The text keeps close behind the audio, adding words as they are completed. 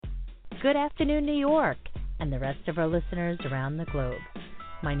good afternoon, New York, and the rest of our listeners around the globe.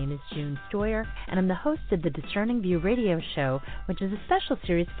 My name is June Stoyer, and I'm the host of the Discerning View radio show, which is a special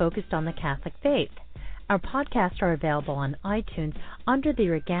series focused on the Catholic faith. Our podcasts are available on iTunes under the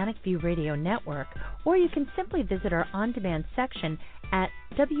Organic View Radio Network, or you can simply visit our on-demand section at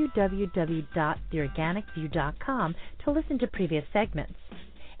www.theorganicview.com to listen to previous segments.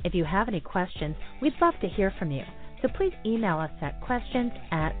 If you have any questions, we'd love to hear from you, so please email us at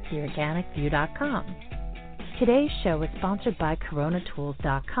questions@theorganicview.com. Today's show is sponsored by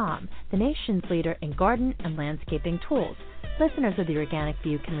coronatools.com, the nation's leader in garden and landscaping tools. Listeners of The Organic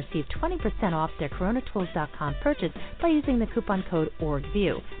View can receive 20% off their coronatools.com purchase by using the coupon code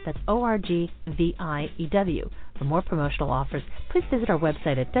ORGVIEW. That's ORGVIEW. For more promotional offers, please visit our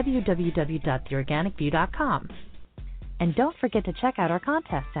website at www.theorganicview.com. And don't forget to check out our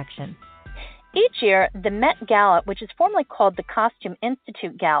contest section. Each year, the Met Gala, which is formerly called the Costume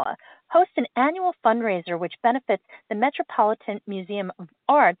Institute Gala, hosts an annual fundraiser which benefits the Metropolitan Museum of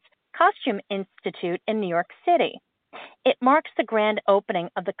Art's Costume Institute in New York City. It marks the grand opening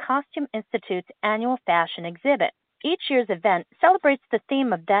of the Costume Institute's annual fashion exhibit. Each year's event celebrates the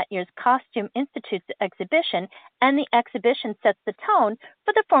theme of that year's Costume Institute's exhibition, and the exhibition sets the tone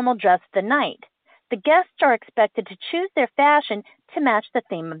for the formal dress of the night. The guests are expected to choose their fashion to match the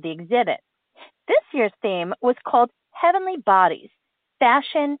theme of the exhibit. This year's theme was called Heavenly Bodies,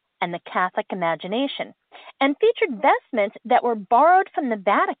 Fashion and the Catholic Imagination, and featured vestments that were borrowed from the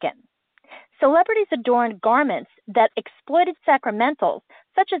Vatican. Celebrities adorned garments that exploited sacramentals,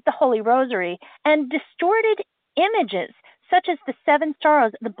 such as the Holy Rosary, and distorted images, such as the Seven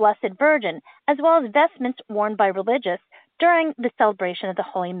Sorrows of the Blessed Virgin, as well as vestments worn by religious during the celebration of the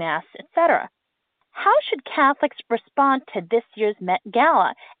Holy Mass, etc. How should Catholics respond to this year's Met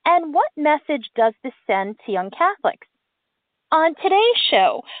Gala, and what message does this send to young Catholics? On today's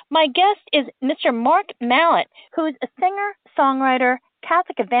show, my guest is Mr. Mark Mallett, who is a singer, songwriter,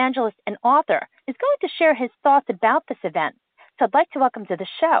 Catholic evangelist, and author, is going to share his thoughts about this event. So I'd like to welcome to the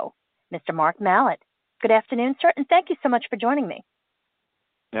show Mr. Mark Mallett. Good afternoon, sir, and thank you so much for joining me.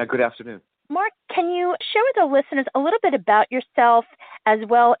 Yeah, good afternoon. Mark, can you share with the listeners a little bit about yourself as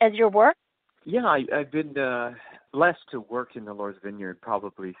well as your work? Yeah, I've been blessed to work in the Lord's Vineyard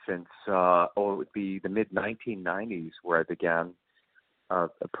probably since, it would be the mid-1990s, where I began a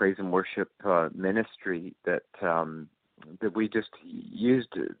praise and worship ministry that we just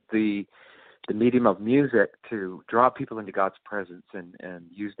used the medium of music to draw people into God's presence and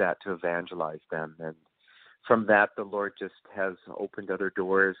use that to evangelize them. And from that, the Lord just has opened other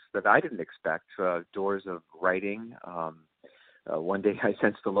doors that I didn't expect, doors of writing. One day I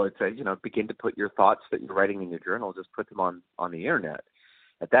sensed the Lord say, begin to put your thoughts that you're writing in your journal, just put them on the internet.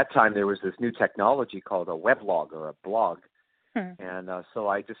 At that time, there was this new technology called a weblog or a blog. And so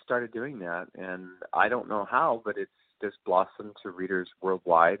I just started doing that. And I don't know how, but it's just blossomed to readers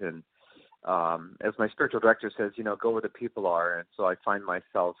worldwide. And as my spiritual director says, go where the people are. And so I find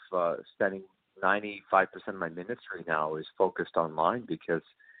myself spending 95% of my ministry now is focused online, because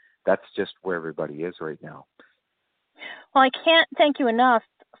that's just where everybody is right now. Well, I can't thank you enough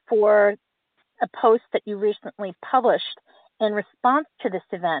for a post that you recently published in response to this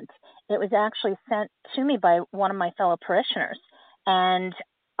event. It was actually sent to me by one of my fellow parishioners, and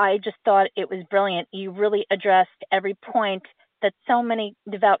I just thought it was brilliant. You really addressed every point that so many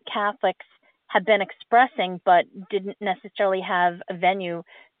devout Catholics have been expressing, but didn't necessarily have a venue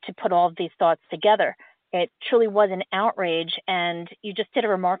to put all of these thoughts together. It truly was an outrage, and you just did a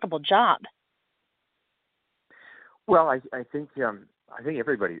remarkable job. Well, I think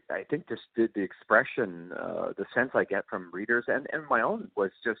everybody, just the expression, the sense I get from readers and my own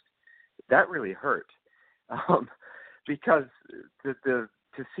was just, that really hurt. Because to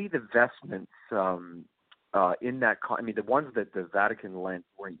see the vestments in that, the ones that the Vatican lent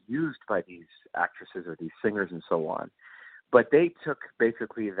weren't used by these actresses or these singers and so on, but they took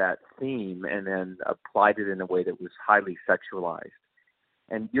basically that theme and then applied it in a way that was highly sexualized.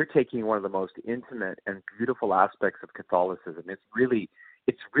 And you're taking one of the most intimate and beautiful aspects of Catholicism. It's really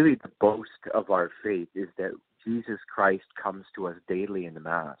the boast of our faith, is that Jesus Christ comes to us daily in the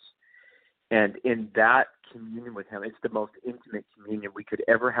Mass. And in that communion with him, it's the most intimate communion we could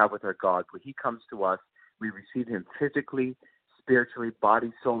ever have with our God. When he comes to us, we receive him physically, spiritually,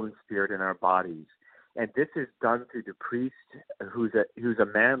 body, soul, and spirit in our bodies. And this is done through the priest, who's a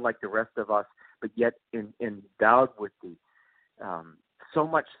man like the rest of us, but yet endowed with the so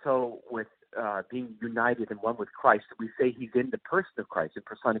much so with being united and one with Christ, that we say he's in the person of Christ, in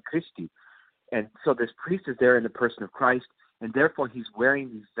persona Christi. And so this priest is there in the person of Christ, and therefore he's wearing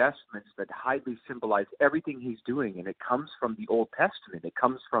these vestments that highly symbolize everything he's doing. And it comes from the Old Testament. It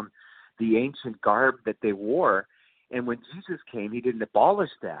comes from the ancient garb that they wore. And when Jesus came, he didn't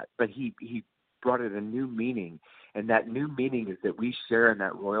abolish that, but he brought it a new meaning. And that new meaning is that we share in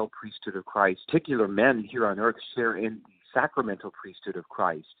that royal priesthood of Christ. Particular men here on earth share in the sacramental priesthood of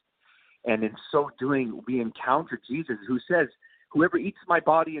Christ. And in so doing, we encounter Jesus, who says, whoever eats my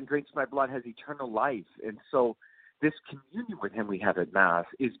body and drinks my blood has eternal life. And so this communion with him we have at Mass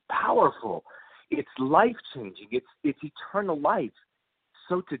is powerful. It's life-changing. It's eternal life.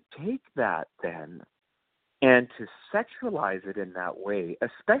 So to take that then and to sexualize it in that way,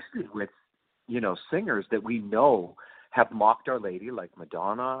 especially with, singers that we know have mocked Our Lady, like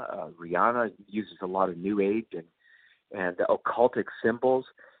Madonna, Rihanna uses a lot of New Age and occultic symbols.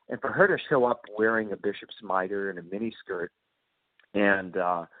 And for her to show up wearing a bishop's mitre and a miniskirt, and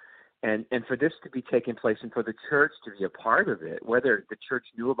for this to be taking place and for the church to be a part of it, whether the church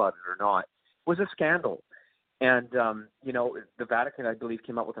knew about it or not, was a scandal. And, the Vatican, I believe,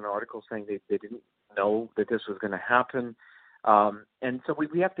 came out with an article saying they didn't know that this was going to happen. And so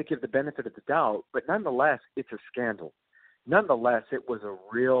we have to give the benefit of the doubt, but nonetheless, it's a scandal. Nonetheless, it was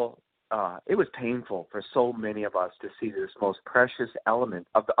it was painful for so many of us to see this most precious element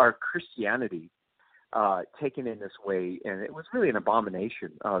of our Christianity taken in this way, and it was really an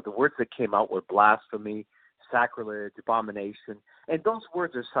abomination. The words that came out were blasphemy, sacrilege, abomination, and those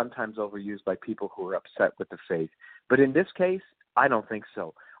words are sometimes overused by people who are upset with the faith. But in this case, I don't think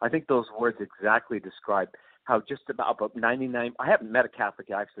so. I think those words exactly describe how just about 99, I haven't met a Catholic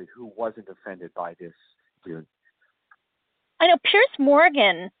actually who wasn't offended by this, June. I know Piers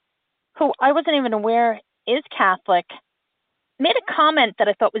Morgan, who I wasn't even aware is Catholic, made a comment that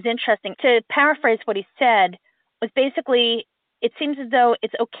I thought was interesting. To paraphrase what he said, was basically, it seems as though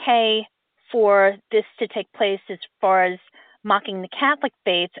it's okay for this to take place as far as mocking the Catholic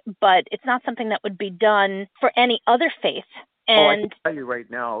faith, but it's not something that would be done for any other faith. And I can tell you right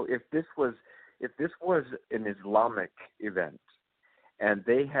now, if this was an Islamic event and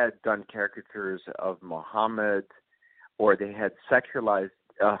they had done caricatures of Muhammad, or they had sexualized,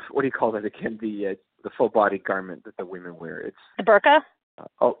 what do you call that again, the full body garment that the women wear? It's the burqa?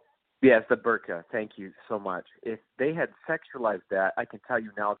 Yes, the burqa. Thank you so much. If they had sexualized that, I can tell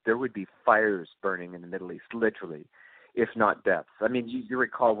you now there would be fires burning in the Middle East, literally, if not deaths. I mean, you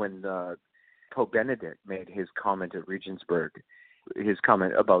recall when Pope Benedict made his comment at Regensburg, his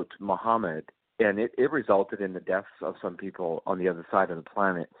comment about Muhammad, and it resulted in the deaths of some people on the other side of the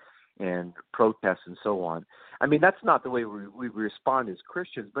planet and protests and so on. I mean, that's not the way we respond as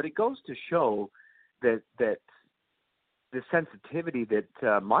Christians, but it goes to show that the sensitivity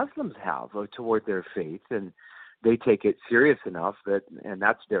that Muslims have toward their faith, and they take it serious enough and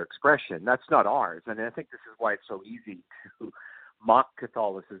that's their expression. That's not ours. And I think this is why it's so easy to mock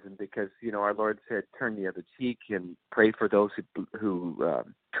Catholicism, because, our Lord said, turn the other cheek and pray for those who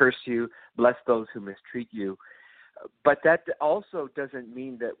curse you, bless those who mistreat you. But that also doesn't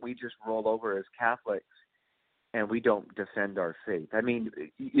mean that we just roll over as Catholics and we don't defend our faith. I mean,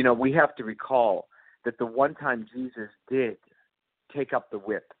 we have to recall that the one time Jesus did take up the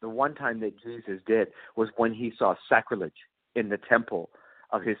whip, the one time that Jesus did was when he saw sacrilege in the temple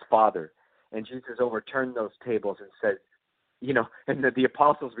of his Father. And Jesus overturned those tables and said, and the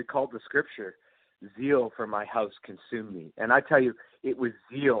apostles recalled the scripture, zeal for my house consumed me. And I tell you, it was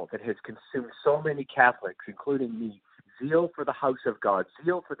zeal that has consumed so many Catholics, including me. Zeal for the house of God,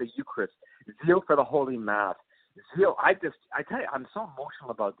 zeal for the Eucharist, zeal for the Holy Mass, zeal. I tell you, I'm so emotional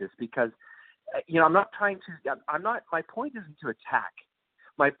about this because, my point isn't to attack.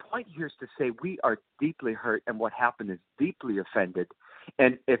 My point here is to say we are deeply hurt and what happened is deeply offended.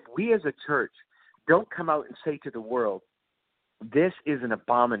 And if we as a church don't come out and say to the world, this is an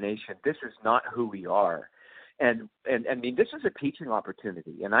abomination, this is not who we are. And I mean, this is a teaching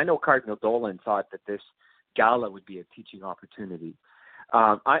opportunity. And I know Cardinal Dolan thought that this gala would be a teaching opportunity.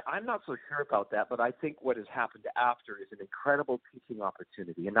 I'm not so sure about that, but I think what has happened after is an incredible teaching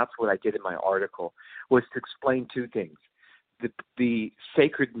opportunity. And that's what I did in my article, was to explain two things. The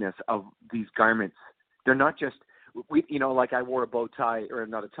sacredness of these garments. They're not just, like I wore a bow tie, or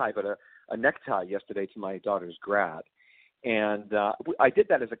not a tie, but a necktie yesterday to my daughter's grad. And I did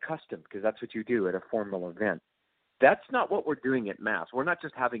that as a custom, because that's what you do at a formal event. That's not what we're doing at Mass. We're not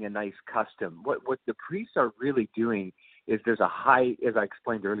just having a nice custom. What the priests are really doing is there's a high, as I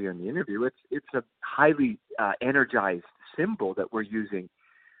explained earlier in the interview, it's a highly energized symbol that we're using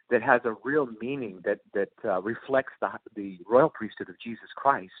that has a real meaning that reflects the royal priesthood of Jesus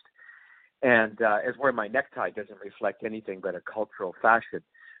Christ. And as where my necktie doesn't reflect anything but a cultural fashion.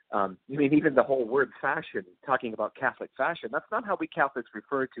 Even the whole word fashion, talking about Catholic fashion, that's not how we Catholics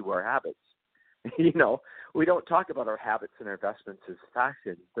refer to our habits. We don't talk about our habits and our vestments as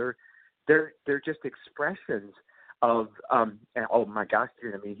fashion. they're just expressions of and, oh my gosh,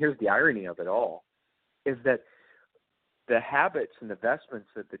 dude, I mean, here's the irony of it all, is that the habits and the vestments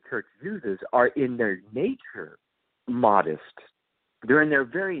that the church uses are in their nature modest. They're in their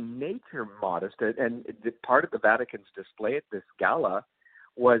very nature modest, and part of the Vatican's display at this gala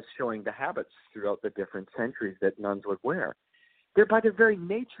was showing the habits throughout the different centuries that nuns would wear. They're by their very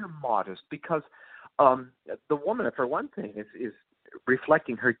nature modest because the woman, for one thing, is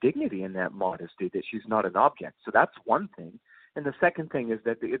reflecting her dignity in that modesty, that she's not an object. So that's one thing. And the second thing is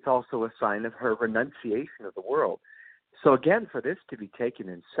that it's also a sign of her renunciation of the world. So again, for this to be taken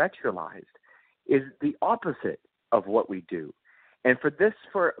and sexualized is the opposite of what we do. And for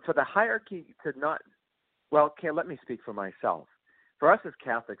the hierarchy to not, well, okay, let me speak for myself. For us as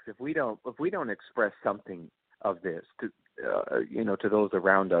Catholics, if we don't express something of this to those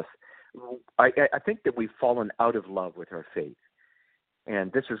around us, I think that we've fallen out of love with our faith.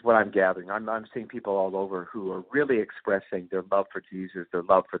 And this is what I'm gathering. I'm seeing people all over who are really expressing their love for Jesus, their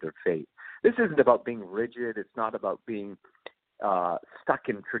love for their faith. This isn't about being rigid. It's not about being stuck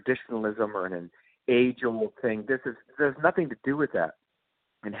in traditionalism or in an age-old thing. There's nothing to do with that.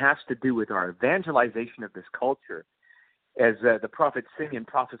 It has to do with our evangelization of this culture. As the prophet Simeon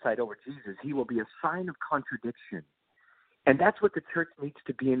prophesied over Jesus, he will be a sign of contradiction. And that's what the church needs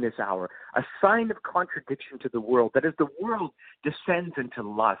to be in this hour, a sign of contradiction to the world, that as the world descends into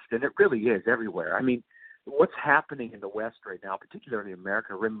lust, and it really is everywhere. I mean, what's happening in the West right now, particularly in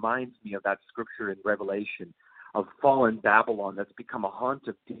America, reminds me of that scripture in Revelation of fallen Babylon that's become a haunt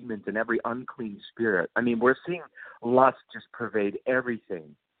of demons and every unclean spirit. I mean, we're seeing lust just pervade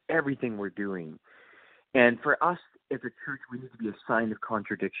everything we're doing. And for us as a church, we need to be a sign of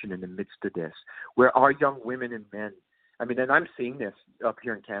contradiction in the midst of this, where our young women and men, I mean, and I'm seeing this up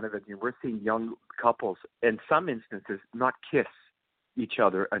here in Canada, we're seeing young couples, in some instances, not kiss each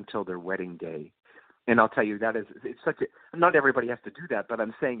other until their wedding day. And I'll tell you, it's such not everybody has to do that, but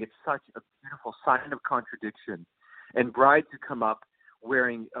I'm saying it's such a beautiful sign of contradiction. And brides who come up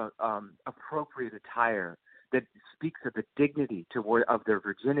wearing appropriate attire that speaks of the dignity of their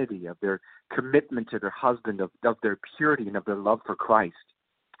virginity, of their commitment to their husband, of their purity and of their love for Christ.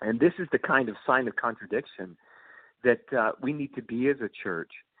 And this is the kind of sign of contradiction that we need to be as a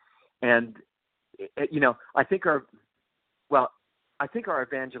church. And, I think our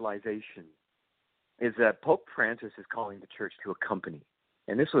evangelization is that Pope Francis is calling the church to accompany.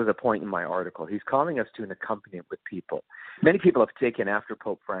 And this was a point in my article. He's calling us to an accompaniment with people. Many people have taken after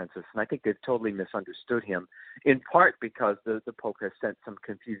Pope Francis, and I think they've totally misunderstood him, in part because the Pope has sent some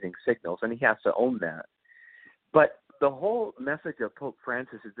confusing signals, and he has to own that. But the whole message of Pope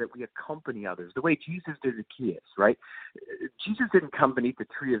Francis is that we accompany others, the way Jesus did Zacchaeus, right? Jesus didn't come beneath the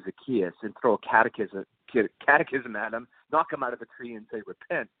tree of Zacchaeus and throw a catechism at him, knock him out of the tree and say,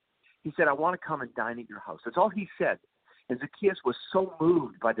 repent. He said, I want to come and dine at your house. That's all he said. And Zacchaeus was so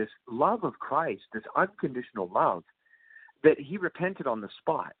moved by this love of Christ, this unconditional love, that he repented on the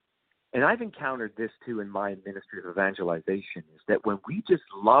spot. And I've encountered this too in my ministry of evangelization, is that when we just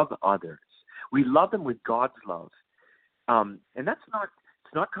love others, we love them with God's love. And it's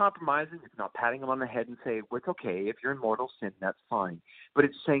not compromising. It's not patting them on the head and saying, well, it's okay. If you're in mortal sin, that's fine. But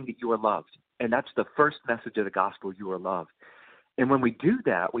it's saying that you are loved. And that's the first message of the gospel, you are loved. And when we do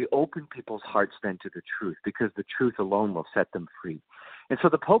that, we open people's hearts then to the truth, because the truth alone will set them free. And so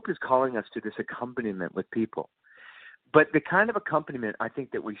the Pope is calling us to this accompaniment with people. But the kind of accompaniment I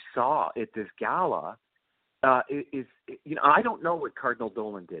think that we saw at this gala is, I don't know what Cardinal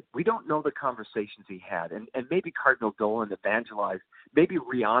Dolan did. We don't know the conversations he had. And maybe Cardinal Dolan evangelized. Maybe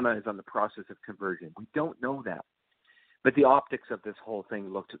Rihanna is on the process of conversion. We don't know that. But the optics of this whole thing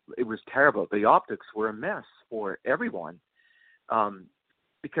it was terrible. The optics were a mess for everyone.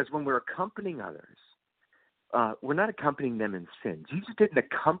 Because when we're accompanying others, we're not accompanying them in sin. Jesus didn't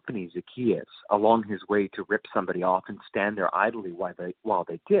accompany Zacchaeus along his way to rip somebody off and stand there idly while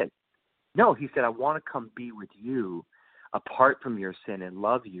they did. No, he said, I want to come be with you apart from your sin and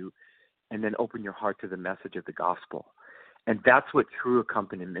love you, and then open your heart to the message of the gospel. And that's what true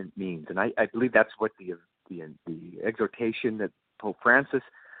accompaniment means. And I believe that's what the exhortation that Pope Francis,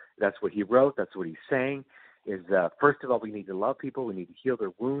 that's what he wrote, that's what he's saying, is first of all, we need to love people, we need to heal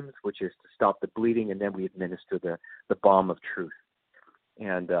their wounds, which is to stop the bleeding, and then we administer the balm of truth.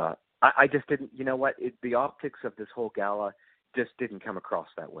 And I just didn't, the optics of this whole gala just didn't come across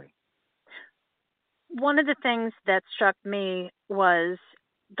that way. One of the things that struck me was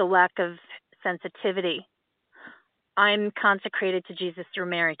the lack of sensitivity. I'm consecrated to Jesus through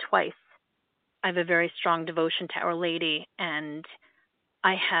Mary twice. I have a very strong devotion to Our Lady, and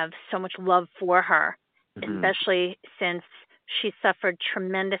I have so much love for her, especially since she suffered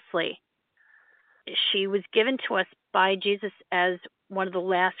tremendously She was given to us by Jesus as one of the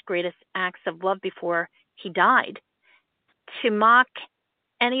last greatest acts of love before he died. To mock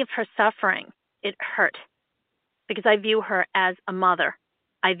any of her suffering, it hurt because I view her as a mother.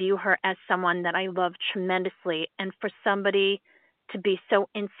 I view her as someone that I love tremendously. And for somebody to be so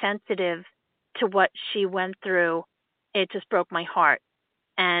insensitive to what she went through, it just broke my heart.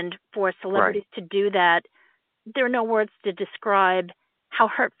 And for celebrities to do that, there are no words to describe how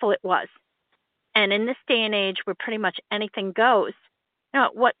hurtful it was. And in this day and age where pretty much anything goes,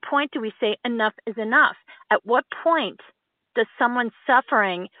 at what point do we say enough is enough? At what point does someone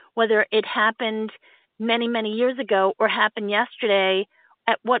suffering, whether it happened many, many years ago or happened yesterday,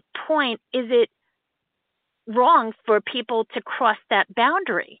 at what point is it wrong for people to cross that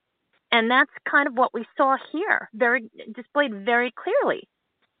boundary? And that's kind of what we saw here, displayed very clearly.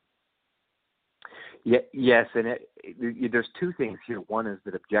 Yeah, yes, and there's two things here. One is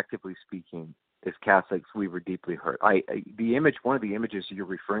that objectively speaking, as Catholics, we were deeply hurt. One of the images you're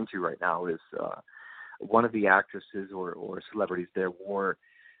referring to right now is one of the actresses or celebrities there wore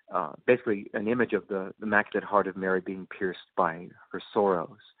basically an image of the Immaculate Heart of Mary being pierced by her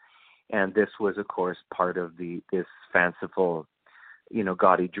sorrows, and this was, of course, part of this fanciful,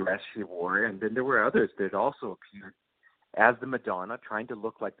 gaudy dress she wore. And then there were others that also appeared as the Madonna, trying to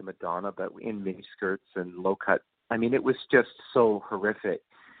look like the Madonna, but in miniskirts and low cut. I mean, it was just so horrific.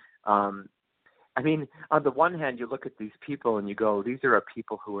 I mean, on the one hand, you look at these people and you go, these are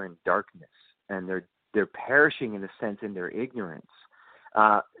people who are in darkness, and they're perishing in a sense in their ignorance.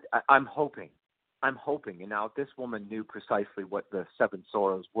 I'm hoping, and now this woman knew precisely what the seven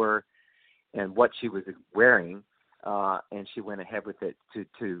sorrows were and what she was wearing, and she went ahead with it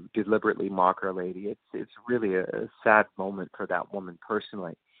to deliberately mock Our Lady. It's really a sad moment for that woman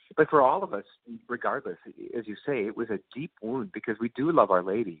personally. But for all of us, regardless, as you say, it was a deep wound because we do love Our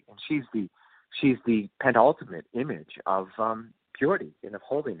Lady, and she's the penultimate image of purity and of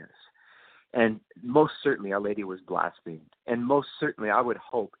holiness. And most certainly Our Lady was blasphemed. And most certainly I would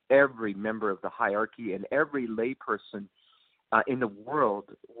hope every member of the hierarchy and every layperson in the world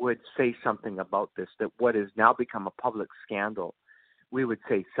would say something about this, that what has now become a public scandal, we would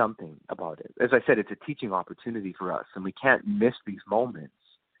say something about it. As I said, it's a teaching opportunity for us, and we can't miss these moments.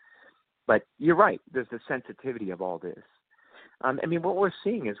 But you're right, there's the sensitivity of all this. I mean, what we're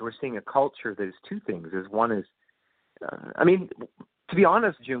seeing a culture that is two things. One is, to be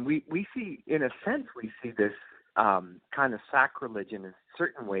honest, June, we see, in a sense, we see this kind of sacrilege in a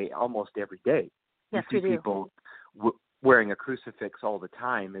certain way almost every day. Yes, we see people wearing a crucifix all the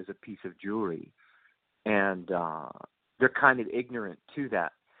time as a piece of jewelry, and they're kind of ignorant to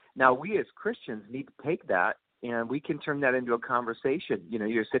that. Now, we as Christians need to take that, and we can turn that into a conversation.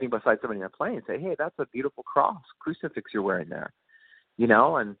 You're sitting beside somebody in a plane and say, hey, that's a beautiful crucifix you're wearing there,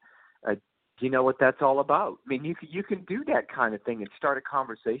 and do you know what that's all about? I mean, you can do that kind of thing and start a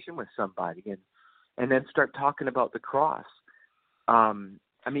conversation with somebody and then start talking about the cross.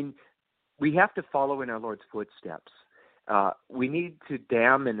 We have to follow in our Lord's footsteps. We need to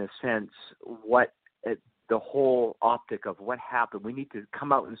damn, in a sense, what the whole optic of what happened. We need to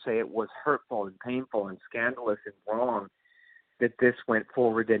come out and say it was hurtful and painful and scandalous and wrong that this went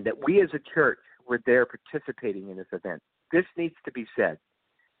forward, and that we as a church were there participating in this event. This needs to be said.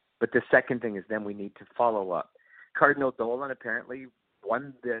 But the second thing is then we need to follow up. Cardinal Dolan apparently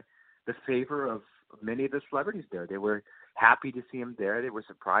won the favor of many of the celebrities there. They were happy to see him there. They were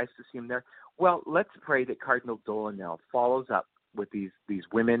surprised to see him there. Well, let's pray that Cardinal Dolan now follows up with these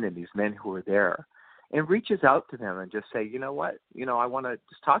women and these men who are there and reaches out to them and just say, you know what, I want to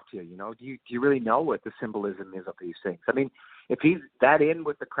just talk to you. Do you really know what the symbolism is of these things? I mean, if he's that in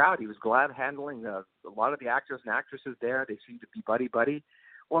with the crowd, he was glad handling a lot of the actors and actresses there. They seem to be buddy.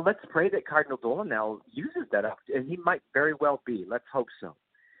 Well, let's pray that Cardinal Dolan now uses that up, and he might very well be. Let's hope so.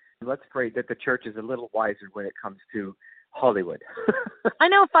 And let's pray that the church is a little wiser when it comes to Hollywood. I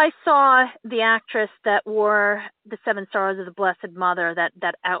know if I saw the actress that wore the Seven Sorrows of the Blessed Mother,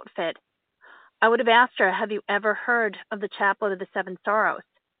 that outfit, I would have asked her, have you ever heard of the Chaplet of the Seven Sorrows?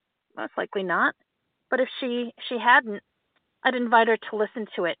 Most likely not. But if she hadn't, I'd invite her to listen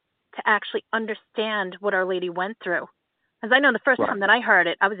to it, to actually understand what Our Lady went through. Because I know the first time that I heard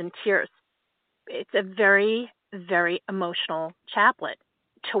it, I was in tears. It's a very, very emotional chaplet.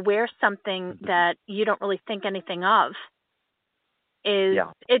 To wear something that you don't really think anything of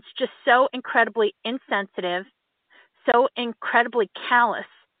it's just so incredibly insensitive, so incredibly callous,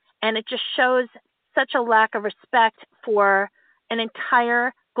 and it just shows such a lack of respect for an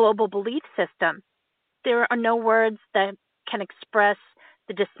entire global belief system. There are no words that can express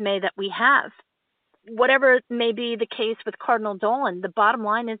the dismay that we have. whatever may be the case with Cardinal Dolan, the bottom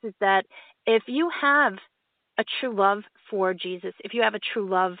line is that if you have a true love for Jesus, if you have a true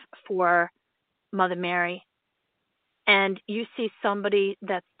love for Mother Mary, and you see somebody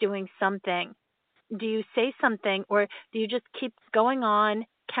that's doing something, do you say something, or do you just keep going on,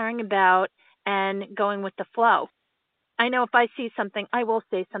 carrying about, and going with the flow? I know if I see something, I will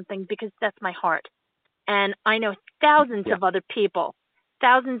say something because that's my heart. And I know thousands of other people,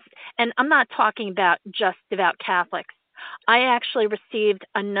 thousands, and I'm not talking about just devout Catholics. I actually received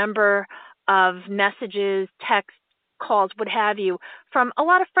a number of messages, texts, calls, what have you, from a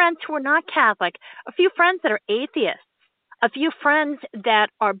lot of friends who are not Catholic, a few friends that are atheists, a few friends that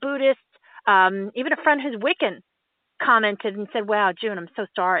are Buddhists, even a friend who's Wiccan commented and said, wow, June, I'm so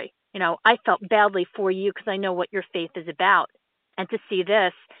sorry. I felt badly for you because I know what your faith is about. And to see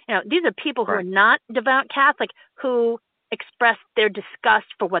this, these are people who are not devout Catholic who expressed their disgust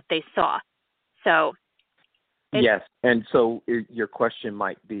for what they saw. So, yes. And so your question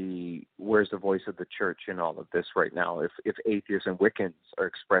might be, where's the voice of the church in all of this right now? If atheists and Wiccans are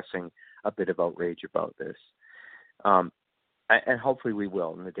expressing a bit of outrage about this, and hopefully we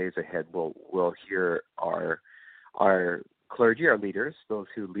will in the days ahead. We'll hear our clergy, our leaders, those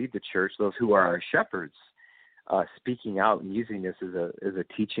who lead the church, those who are our shepherds, speaking out and using this as a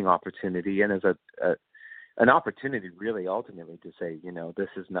teaching opportunity and as an opportunity, really, ultimately, to say, this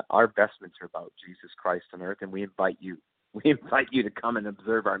is not, our vestments are about Jesus Christ on earth, and we invite you to come and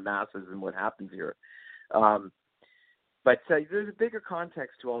observe our masses and what happens here. But there's a bigger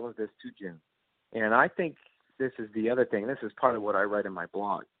context to all of this too, Jim, and I think this is the other thing. This is part of what I write in my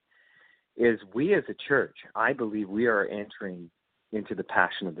blog. Is we as a church, I believe we are entering into the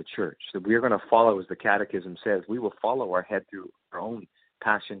passion of the church. That we are going to follow, as the Catechism says, we will follow our head through our own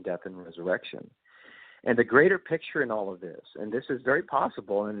passion, death, and resurrection. And the greater picture in all of this, and this is very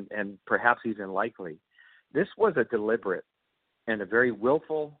possible and perhaps even likely, this was a deliberate and a very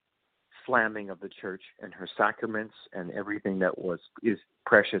willful slamming of the church and her sacraments and everything that is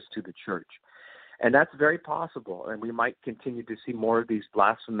precious to the church. And that's very possible, and we might continue to see more of these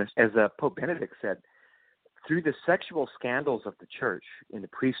blasphemous, as Pope Benedict said, through the sexual scandals of the church in the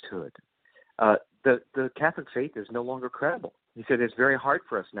priesthood, the Catholic faith is no longer credible. He said it's very hard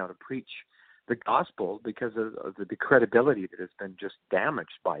for us now to preach the gospel because of the credibility that has been just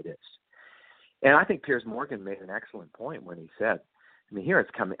damaged by this. And I think Piers Morgan made an excellent point when he said, here it's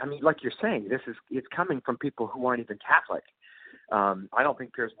coming. Like you're saying, it's coming from people who aren't even Catholic. I don't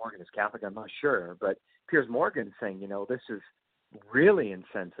think Piers Morgan is Catholic, I'm not sure, but Piers Morgan saying, this is really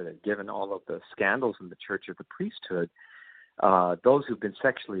insensitive given all of the scandals in the Church of the priesthood, those who've been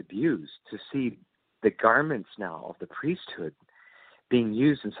sexually abused, to see the garments now of the priesthood being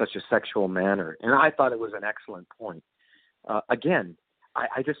used in such a sexual manner. And I thought it was an excellent point. Again,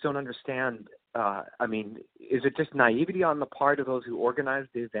 I just don't understand. Is it just naivety on the part of those who organized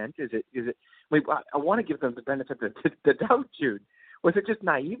the event? Is it? I want to give them the benefit of the doubt, Jude. Was it just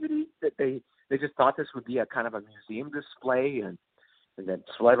naivety that they just thought this would be a kind of a museum display and then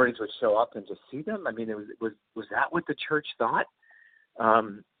celebrities would show up and just see them? Was that what the church thought?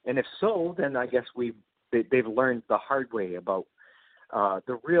 And if so, then I guess they've learned the hard way about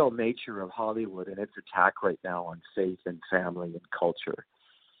the real nature of Hollywood and its attack right now on faith and family and culture.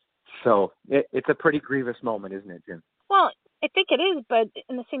 So it's a pretty grievous moment, isn't it, Jim? Well, I think it is, but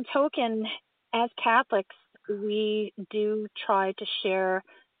in the same token, as Catholics, we do try to share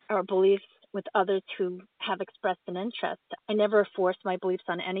our beliefs with others who have expressed an interest. I never force my beliefs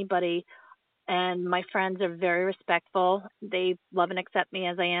on anybody, and my friends are very respectful. They love and accept me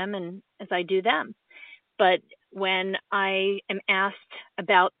as I am and as I do them. But when I am asked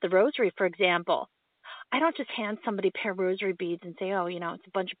about the rosary, for example, I don't just hand somebody a pair of rosary beads and say, it's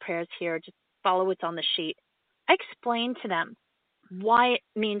a bunch of prayers here, just follow what's on the sheet. I explain to them why it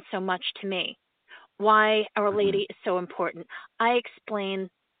means so much to me, why Our Lady is so important. I explain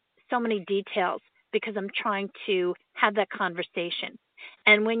so many details because I'm trying to have that conversation.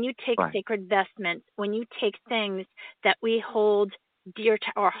 And when you take sacred vestments, when you take things that we hold dear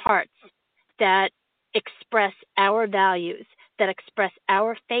to our hearts, that express our values, that express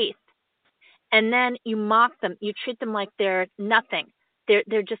our faith, and then you mock them, you treat them like they're nothing,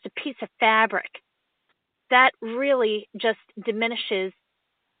 they're just a piece of fabric, that really just diminishes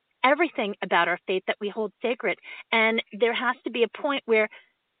everything about our faith that we hold sacred. And there has to be a point where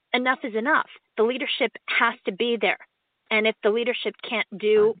enough is enough. The leadership has to be there. And if the leadership can't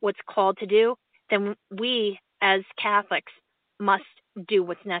do what's called to do, then we as Catholics must do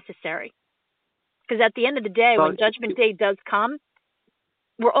what's necessary. Because at the end of the day, when Judgment Day does come,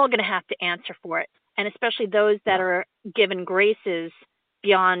 we're all going to have to answer for it. And especially those that are given graces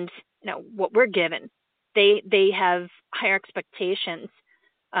beyond what we're given. They have higher expectations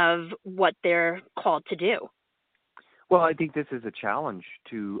of what they're called to do. Well, I think this is a challenge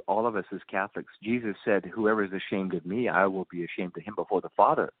to all of us as Catholics. Jesus said, "Whoever is ashamed of me, I will be ashamed of him before the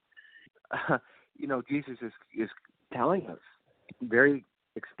Father." Jesus is telling us very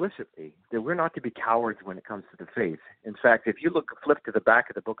explicitly that we're not to be cowards when it comes to the faith. In fact, if you flip to the back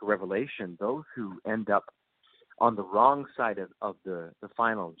of the book of Revelation, those who end up on the wrong side of the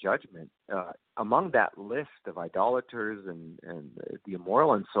final judgment, among that list of idolaters and the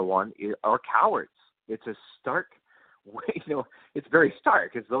immoral and so on, are cowards. It's a stark way, it's very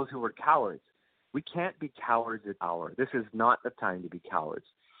stark. It's those who are cowards. We can't be cowards at hour. This is not the time to be cowards.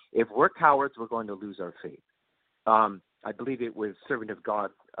 If we're cowards, we're going to lose our faith. I believe it was servant of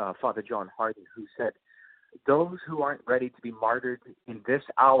God, Father John Hardin, who said, those who aren't ready to be martyred in this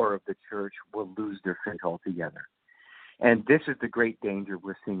hour of the church will lose their faith altogether. And this is the great danger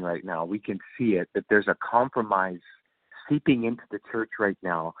we're seeing right now. We can see it, that there's a compromise seeping into the church right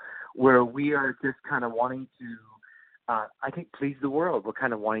now where we are just kind of wanting to, I think, please the world. We're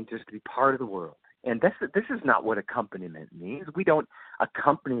kind of wanting just to be part of the world. And this is not what accompaniment means. We don't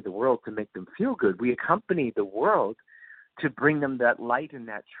accompany the world to make them feel good. We accompany the world to bring them that light and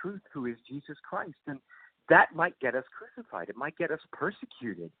that truth who is Jesus Christ. And that might get us crucified. It might get us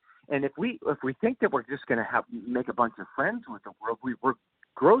persecuted. And if we think that we're just going to make a bunch of friends with the world, we're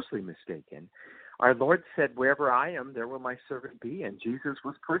grossly mistaken. Our Lord said, "Wherever I am, there will my servant be," and Jesus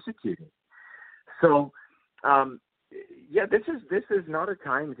was persecuted. So, this is not a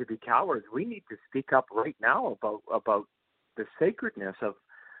time to be cowards. We need to speak up right now about the sacredness of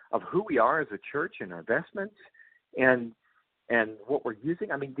who we are as a church and our vestments and what we're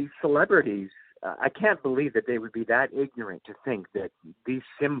using. I mean, these celebrities. I can't believe that they would be that ignorant to think that these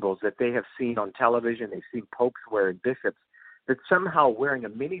symbols that they have seen on television, they've seen popes wearing, bishops, that somehow wearing a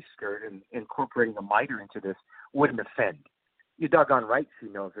miniskirt and incorporating a mitre into this wouldn't offend. You doggone right she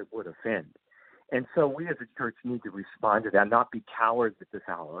knows it would offend. And so we as a church need to respond to that, not be cowards at this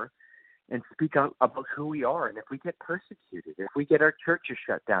hour, and speak out about who we are. And if we get persecuted, if we get our churches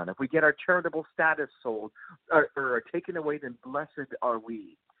shut down, if we get our charitable status sold or taken away, then blessed are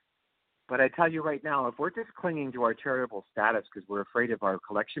we. But I tell you right now, if we're just clinging to our charitable status because we're afraid of our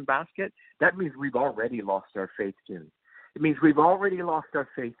collection basket, that means we've already lost our faith, June. It means we've already lost our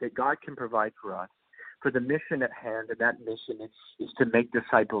faith that God can provide for us for the mission at hand, and that mission is to make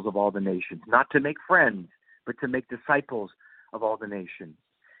disciples of all the nations, not to make friends, but to make disciples of all the nations.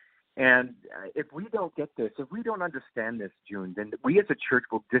 And if we don't get this, if we don't understand this, June, then we as a church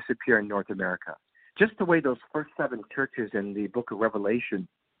will disappear in North America. Just the way those first 7 churches in the book of Revelation,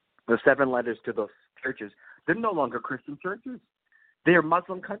 the 7 letters to those churches, they're no longer Christian churches. They are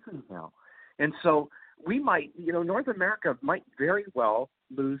Muslim countries now. And so we might, North America might very well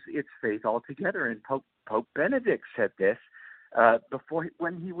lose its faith altogether. And Pope Benedict said this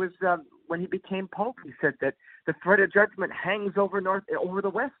when he became Pope. He said that the threat of judgment hangs over the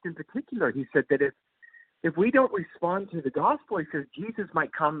West in particular. He said that if we don't respond to the gospel, he says Jesus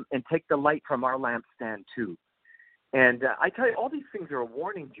might come and take the light from our lampstand too. And I tell you, all these things are a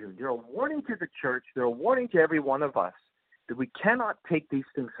warning, June. They're a warning to the church. They're a warning to every one of us that we cannot take these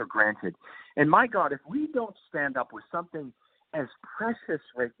things for granted. And my God, if we don't stand up with something as precious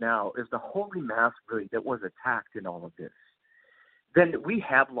right now as the Holy Mass really that was attacked in all of this, then we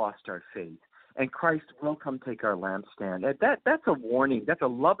have lost our faith. And Christ will come take our lampstand. And that's a warning. That's a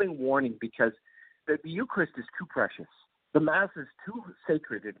loving warning because the Eucharist is too precious. The Mass is too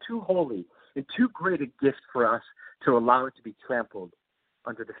sacred and too holy and too great a gift for us to allow it to be trampled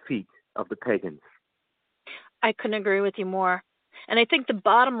under the feet of the pagans. I couldn't agree with you more. And I think the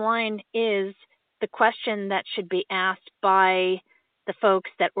bottom line is the question that should be asked by the folks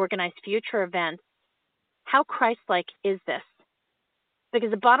that organize future events. How Christ-like is this?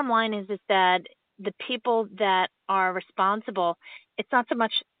 Because the bottom line is that the people that are responsible, it's not so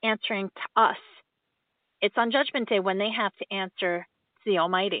much answering to us. It's on Judgment Day when they have to answer to the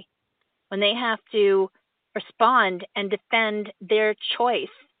Almighty, when they have to respond and defend their choice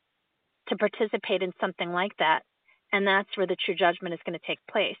to participate in something like that. And that's where the true judgment is going to take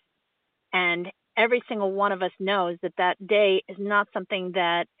place. And every single one of us knows that day is not something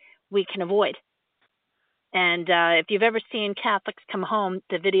that we can avoid. And if you've ever seen Catholics Come Home,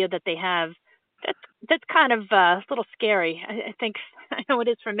 the video that they have, that's kind of a little scary. I think I know it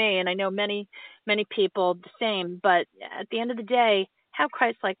is for me, and I know many people the same. But at the end of the day, how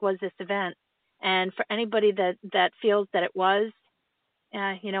Christ-like was this event? And for anybody that feels that it was,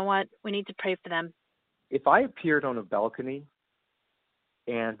 you know what? We need to pray for them. If I appeared on a balcony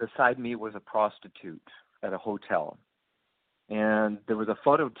and beside me was a prostitute at a hotel, and there was a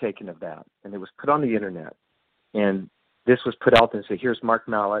photo taken of that, and it was put on the internet. And this was put out and said, here's Mark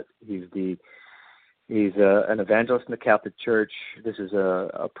Mallett. He's an evangelist in the Catholic Church. This is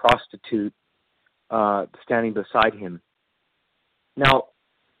a prostitute standing beside him. Now,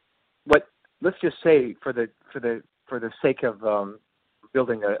 let's just say for the sake of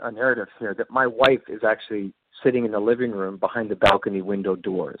building a narrative here, that my wife is actually sitting in the living room behind the balcony window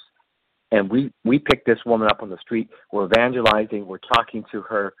doors. And we picked this woman up on the street. We're evangelizing. We're talking to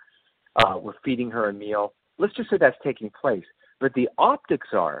her. We're feeding her a meal. Let's just say that's taking place. But the optics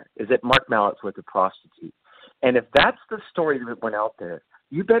is that Mark Mallett's with a prostitute. And if that's the story that went out there,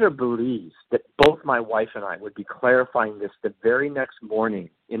 you better believe that both my wife and I would be clarifying this the very next morning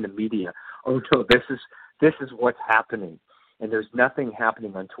in the media. Oh, no, this is what's happening. And there's nothing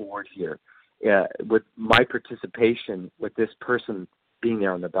happening untoward here with my participation with this person being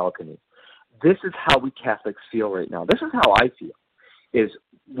there on the balcony. This is how we Catholics feel right now. This is how I feel.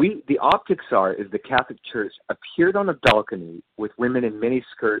 The optics is the Catholic Church appeared on a balcony with women in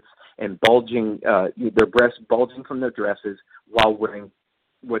miniskirts and bulging, their breasts bulging from their dresses while wearing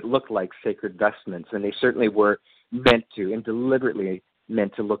what looked like sacred vestments. And they certainly were meant to, and deliberately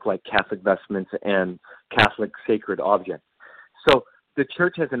meant to look like Catholic vestments and Catholic sacred objects. So the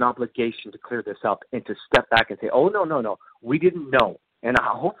Church has an obligation to clear this up and to step back and say, oh, no, we didn't know. And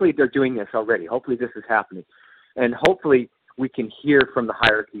hopefully they're doing this already. Hopefully this is happening. And hopefully we can hear from the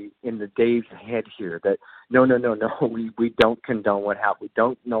hierarchy in the days ahead here that no, we don't condone what happened. We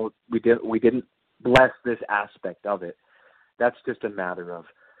don't know, we didn't bless this aspect of it. That's just a matter of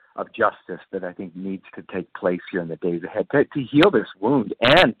justice that I think needs to take place here in the days ahead to heal this wound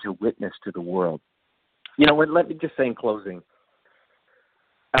and to witness to the world. You know what, let me just say in closing,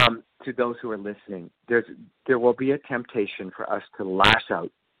 to those who are listening, there will be a temptation for us to lash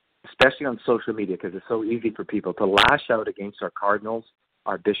out, especially on social media, because it's so easy for people to lash out against our cardinals,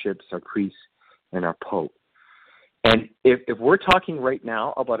 our bishops, our priests, and our pope. And if we're talking right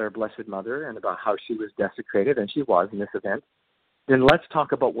now about our Blessed Mother and about how she was desecrated, and she was in this event, then let's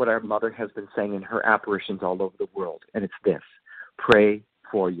talk about what our mother has been saying in her apparitions all over the world. And it's this: pray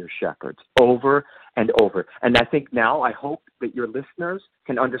for your shepherds, over and over. And I think now, I hope that your listeners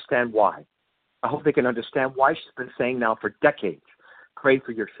can understand why. I hope they can understand why she's been saying now for decades, pray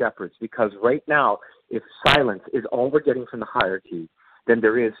for your shepherds, because right now, if silence is all we're getting from the hierarchy, then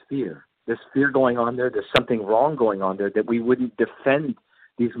there is fear. There's fear going on there. There's something wrong going on there, that we wouldn't defend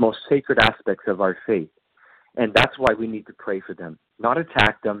these most sacred aspects of our faith. And that's why we need to pray for them, not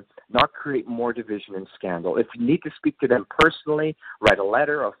attack them, not create more division and scandal. If you need to speak to them personally, write a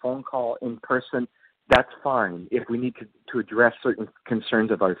letter, a phone call in person, that's fine if we need to address certain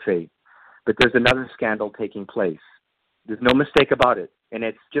concerns of our faith. But there's another scandal taking place. There's no mistake about it. And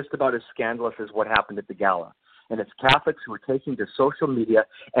it's just about as scandalous as what happened at the Gala. And it's Catholics who are taking to social media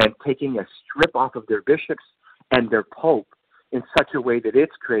and taking a strip off of their bishops and their pope in such a way that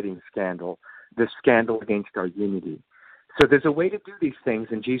it's creating scandal, the scandal against our unity. So there's a way to do these things,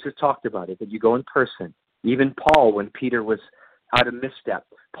 and Jesus talked about it, that you go in person. Even Paul, when Peter was out of misstep,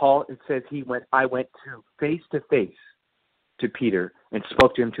 Paul, it says I went to face to Peter and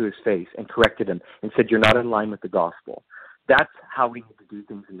spoke to him to his face and corrected him and said, you're not in line with the gospel. That's how we need to do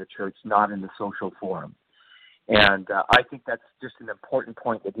things in the church, not in the social forum. And I think that's just an important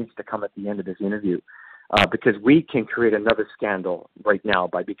point that needs to come at the end of this interview, because we can create another scandal right now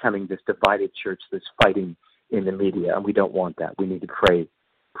by becoming this divided church that's fighting in the media, and we don't want that. We need to pray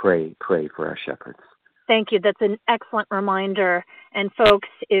for our shepherds. Thank you. That's an excellent reminder. And folks,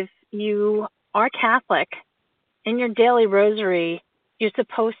 if you are Catholic, in your daily rosary, you're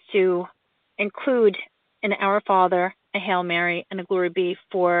supposed to include an Our Father, a Hail Mary, and a Glory Be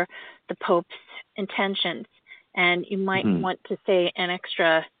for the Pope's intentions. And you might want to say an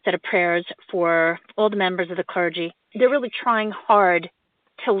extra set of prayers for all the members of the clergy. They're really trying hard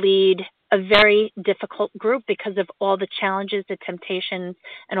to lead a very difficult group because of all the challenges, the temptations,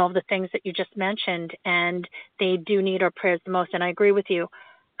 and all the things that you just mentioned. And they do need our prayers the most. And I agree with you.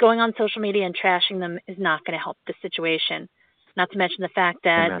 Going on social media and trashing them is not going to help the situation. Not to mention the fact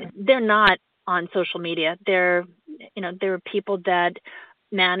that they're not on social media. There are people that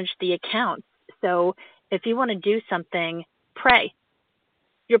manage the accounts. So if you want to do something, pray.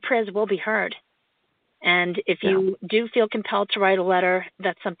 Your prayers will be heard. And if you do feel compelled to write a letter,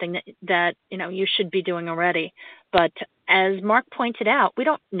 that's something that you should be doing already. But as Mark pointed out, we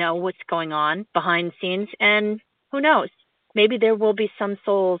don't know what's going on behind the scenes, and who knows? Maybe there will be some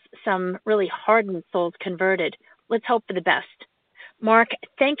souls, some really hardened souls converted. Let's hope for the best. Mark,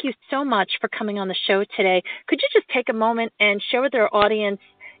 thank you so much for coming on the show today. Could you just take a moment and share with our audience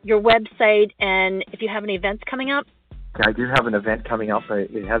your website and if you have any events coming up? I do have an event coming up.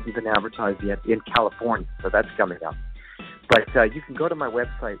 It hasn't been advertised yet in California, so that's coming up. But you can go to my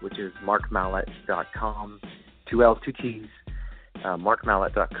website, which is markmallett.com, 2 L's, 2 T's,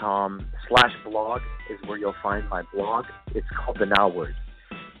 markmallett.com/blog is where you'll find my blog. It's called The Now Word.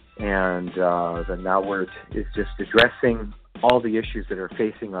 And the Now Word is just addressing all the issues that are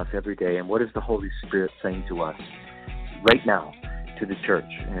facing us every day, and what is the Holy Spirit saying to us right now, to the church.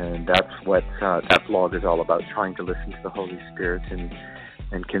 And that's what that blog is all about, trying to listen to the Holy Spirit and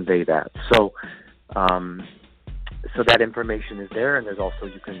convey that. So so that information is there, and there's also,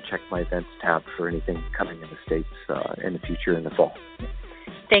 you can check my events tab for anything coming in the States in the future, in the fall.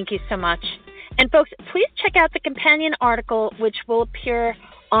 Thank you so much. And folks, please check out the companion article, which will appear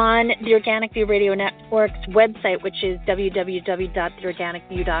on the Organic View Radio Network's website, which is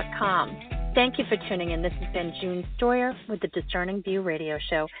www.theorganicview.com. Thank you for tuning in. This has been June Stoyer with the Discerning View Radio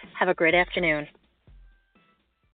Show. Have a great afternoon.